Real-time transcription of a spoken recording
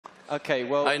Okay,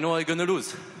 well... I know I'm going to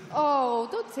lose. Oh,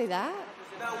 don't say that.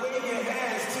 Now wave your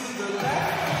hands to the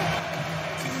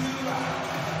left, to the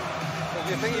right. So do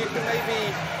you think you can maybe,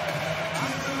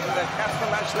 in the Casper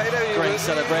match later... Great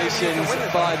celebrations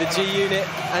by the G unit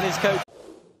and his coach.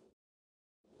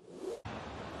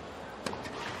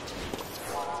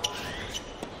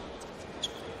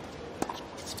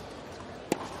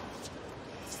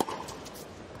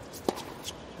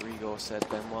 Grigor said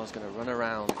Benoit's going to run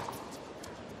around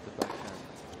the backhand.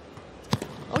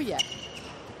 Oh, yeah.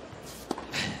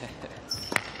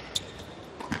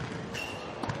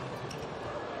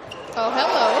 Oh,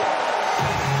 hello.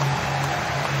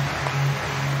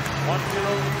 1-0.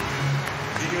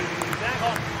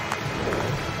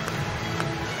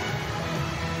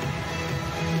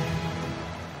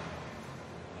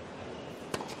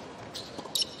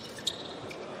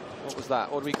 What was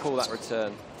that? What do we call that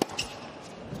return?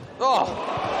 Oh!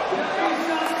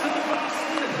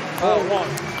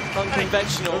 4-1.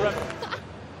 Unconventional.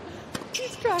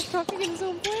 He's trash talking his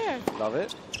own player. Love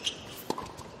it.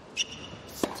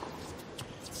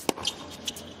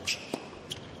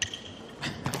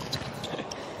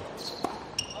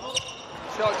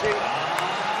 Shot, G.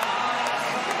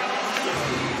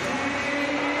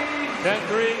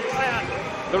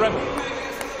 10-3. The Rebel.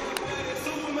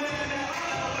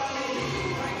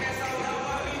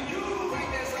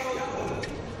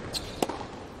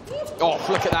 Oh,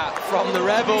 look at that, from the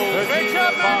Rebel. Great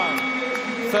job, man.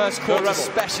 First quarter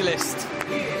specialist.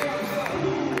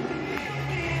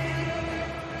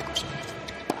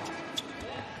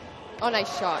 Oh,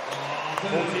 nice shot.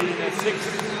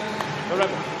 14-6. The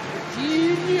Rebel.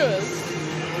 Genius.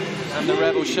 And the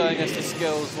Rebel showing us the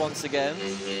skills once again.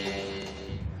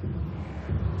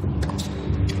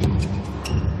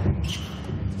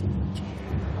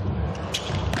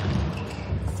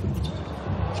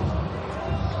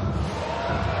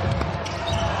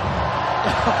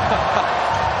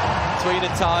 Between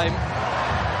a time.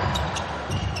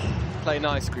 Play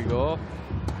nice, Grigor. Don't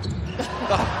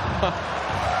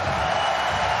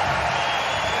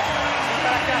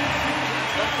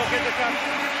forget the cap.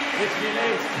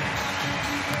 15-8.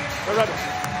 The Rebel.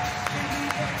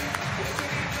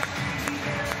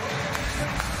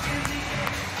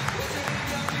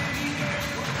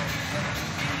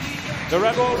 The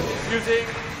Rebel using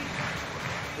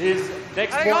his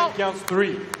next point counts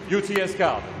 3. UTS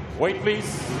card. Wait,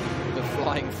 please. The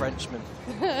flying Frenchman.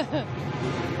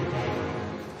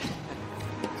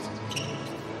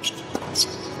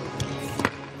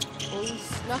 Oh, he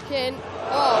snuck in.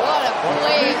 Oh, what a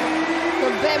play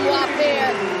from Benoit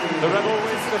Paire. The Rebel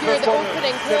wins the Secure first the quarter.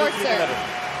 opening quarter.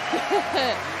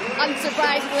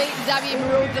 Unsurprisingly, Xavier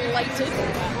Moreau delighted.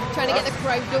 Trying to get the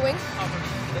crowd going.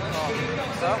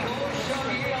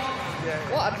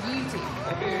 What a beauty.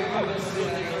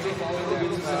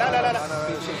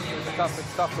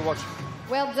 It's tough to watch.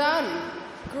 Well done.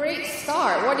 Great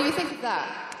start. What do you think of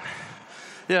that?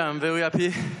 Yeah, I'm very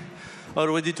happy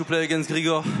already to play against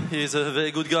Grigor. He's a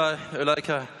very good guy,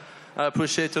 I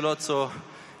appreciate a lot, so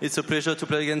it's a pleasure to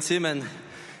play against him. And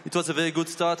it was a very good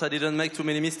start. I didn't make too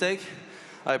many mistakes.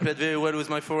 I played very well with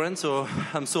my forehand, so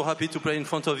I'm so happy to play in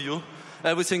front of you.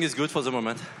 Everything is good for the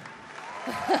moment.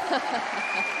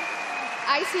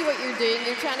 I see what you're doing.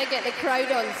 You're trying to get the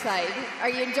crowd on side. Are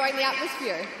you enjoying the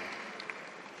atmosphere?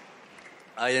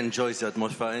 I enjoy the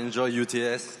atmosphere. I enjoy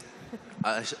UTS.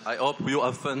 I hope you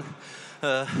have fun.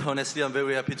 Honestly, I'm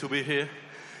very happy to be here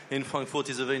in Frankfurt.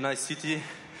 It's a very nice city.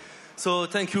 So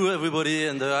thank you, everybody,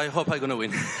 and I hope I'm going to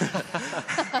win.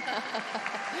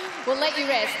 We'll let you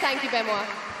rest. Thank you, Benoit.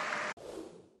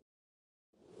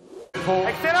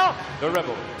 Excellent! The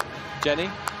Rebel. Jenny?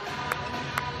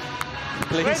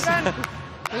 Please.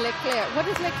 Leclerc. What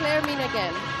does Leclerc mean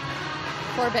again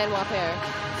for Benoit Paire?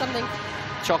 Something.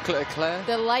 Chocolate eclair?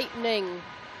 The lightning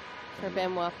for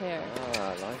Benoit Paire.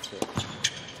 Ah, I like it.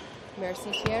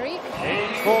 Merci, Thierry.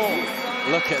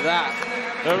 8-4. Look at that.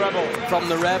 The Rebel. From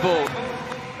the Rebel.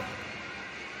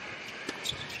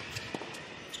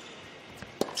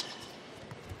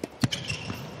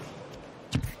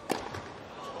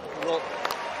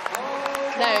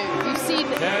 Now, you've seen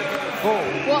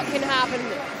 10-4. what can happen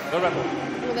The Rebel.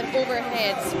 with an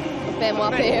overhead of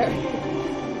Benoit Paire.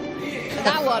 And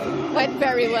that one went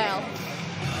very well.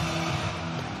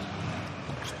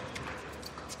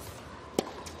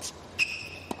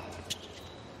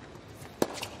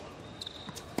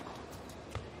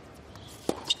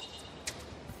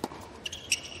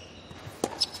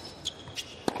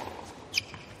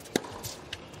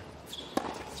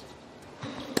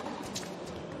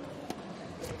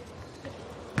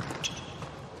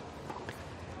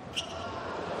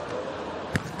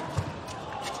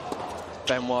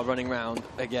 Benoit running round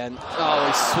again. Oh,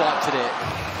 he swiped at it.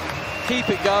 Keep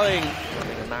it going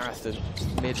in a marathon,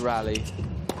 mid-rally.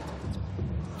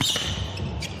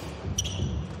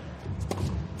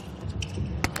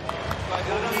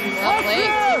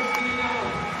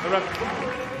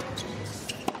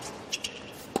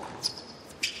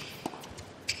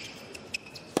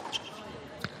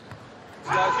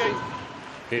 Lovely.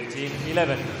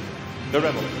 15-11. The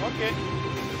Rebel. Ok.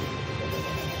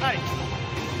 Allez.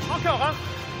 Encore, hein.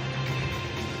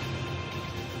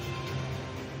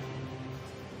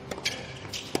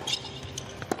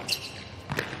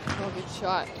 Oh, good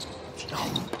shot.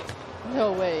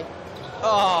 No way.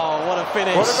 Oh, what a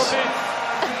finish.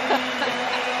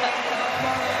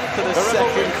 To the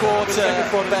second quarter,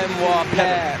 Benoit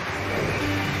Paire.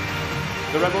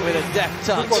 The Rebel With a deft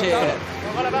touch here.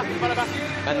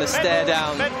 And the stare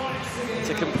down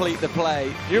to complete the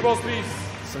play. New balls, please.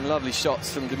 Some lovely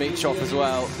shots from Dimitrov as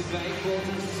well.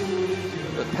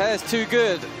 But Paire's too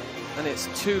good, and it's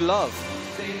too love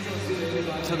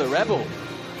to the Rebel.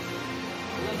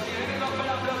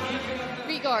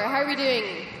 Grigor, how are we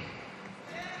doing?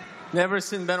 Never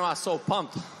seen Benoit so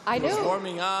pumped. I He was know.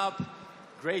 warming up,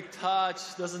 great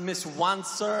touch, doesn't miss one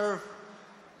serve.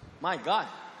 My God.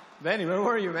 Benny, where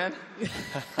were you, man?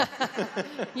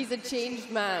 He's a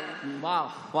changed man.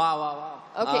 Wow.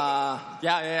 Okay.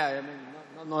 Yeah. I mean,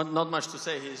 not much to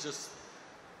say. He's just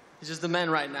the man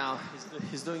right now.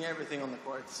 He's doing everything on the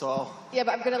court. So. Yeah,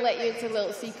 but I'm going to let you into a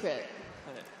little secret.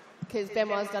 Because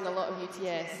Benoit's done a lot of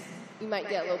UTS. You might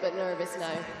get a little bit nervous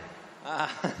now.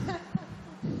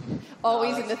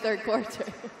 Always in the third quarter.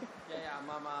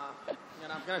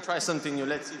 I'm going to try something new.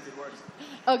 Let's see if it works.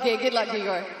 Okay, good luck,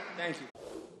 Grigor. Thank you.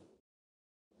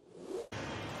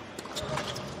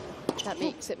 That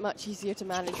makes it much easier to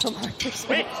manage from our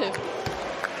perspective.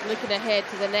 Looking ahead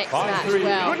to the next match,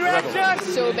 well,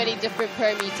 so many different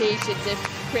permutations. If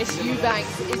Chris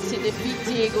Eubanks is to defeat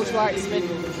Diego Schwartzman.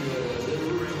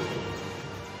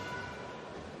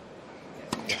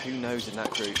 Yeah, who knows in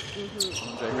that group?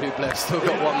 Andre Rublev's still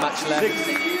got one match left.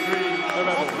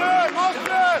 6-3,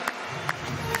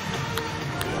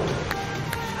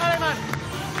 Allez, man.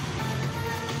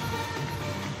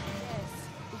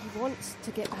 He wants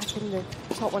to get back in the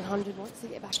top 100, wants to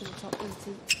get back in the top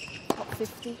 80, top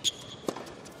 50.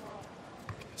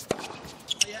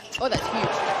 Oh, that's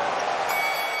huge.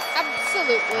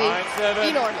 Absolutely 9-7.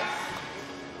 enormous.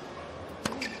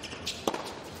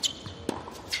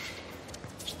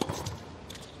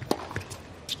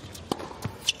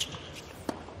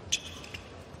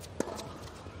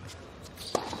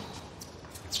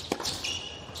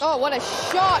 Oh, what a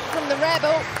shot from the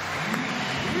Rebel.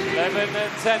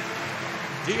 11-10.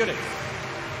 D-Unit.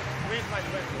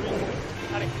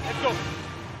 Allez, let's go.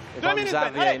 If 2 I'm minutes,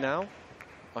 Ben. Xavier Allez. now,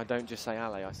 I don't just say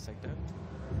allez, I say don't.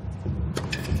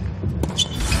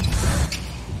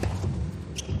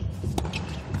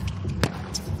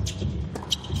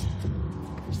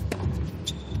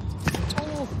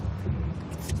 Oh.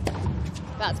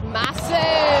 That's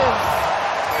massive.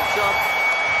 Good job.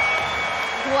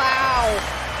 Wow.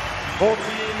 14-12.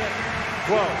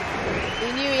 We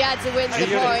knew he had to win the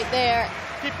point there.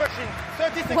 Keep pushing.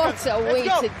 30 seconds. What a way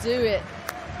Let's go. to do it.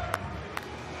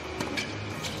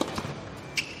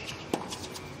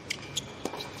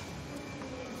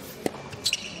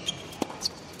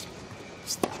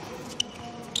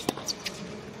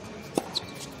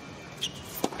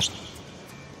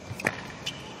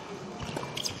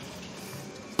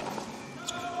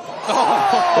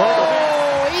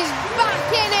 Oh, he's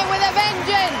back in it with a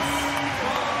vengeance.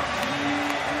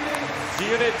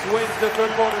 D-Unit wins the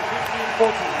third quarter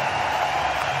 15-14.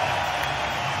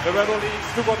 The Rebel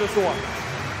leads 2 quarters to 1.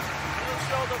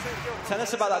 Tell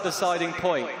us about that deciding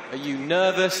point. Are you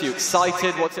nervous? Are you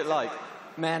excited? What's it like?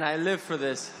 Man, I live for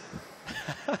this.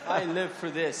 I live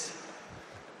for this.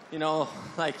 You know,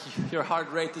 like your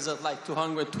heart rate is at like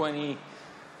 220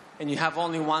 and you have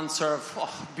only one serve.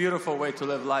 Oh, beautiful way to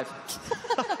live life.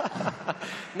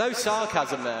 No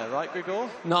sarcasm there, right, Grigor?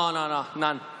 No,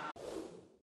 none.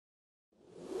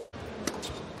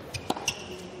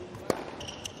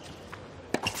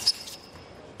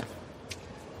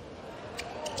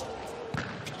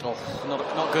 Oh,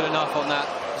 not good enough on that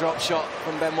drop shot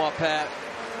from Benoit Paire.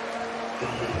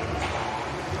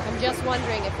 I'm just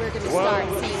wondering if we're going to start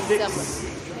seeing some.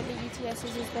 How many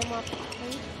UTSs is Benoit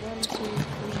played? 1, 2,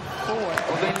 3, 4.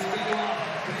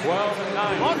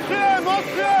 12-9.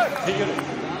 Monsieur! D-Unit.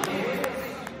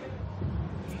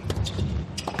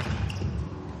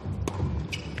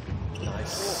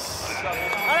 Nice.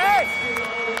 Allez!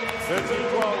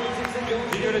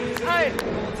 13-12. D-Unit. Allez!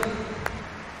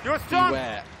 You're strong.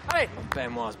 Beware. Allez!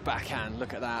 Benoit's backhand,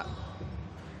 look at that.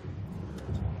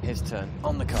 His turn,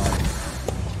 on the card.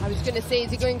 I was going to say,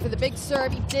 is he going for the big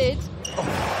serve? He did.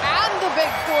 And the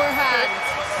big forehand.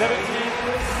 17,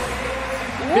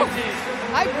 15.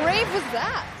 How brave was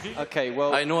that? Okay,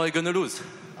 well... I know I'm gonna lose.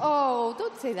 Oh,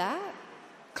 don't say that.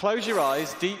 Close your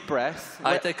eyes, deep breath.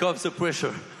 I take off the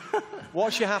pressure.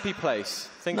 What's your happy place?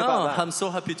 Think No, about that. I'm so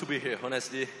happy to be here,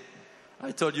 honestly.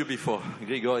 I told you before,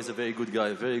 Grigor is a very good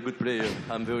guy, very good player.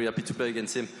 I'm very happy to play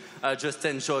against him. I just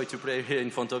enjoy to play here in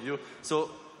front of you.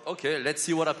 So, okay, let's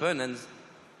see what happens. And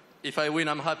if I win,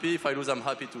 I'm happy. If I lose, I'm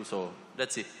happy too. So,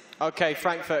 let's see. Okay,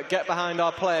 Frankfurt, get behind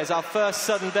our players. Our first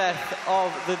sudden death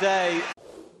of the day.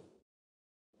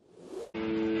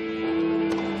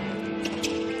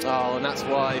 Oh, and that's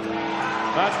wide.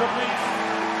 Match complete.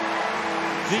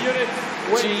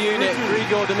 G-Unit,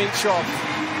 Grigor Dimitrov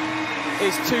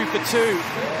is 2 for 2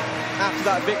 after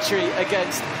that victory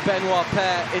against Benoit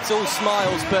Paire. It's all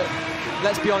smiles, but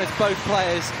let's be honest, both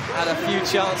players had a few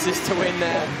chances to win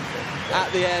there at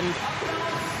the end.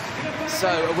 So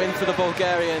a win for the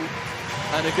Bulgarian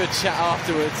and a good chat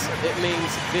afterwards. It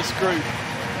means this group,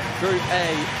 Group A,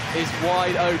 is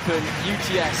wide open.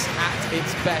 UTS at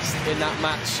its best in that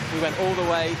match. We went all the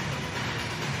way.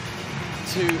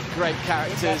 Two great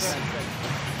characters,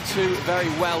 two very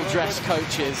well-dressed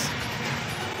coaches.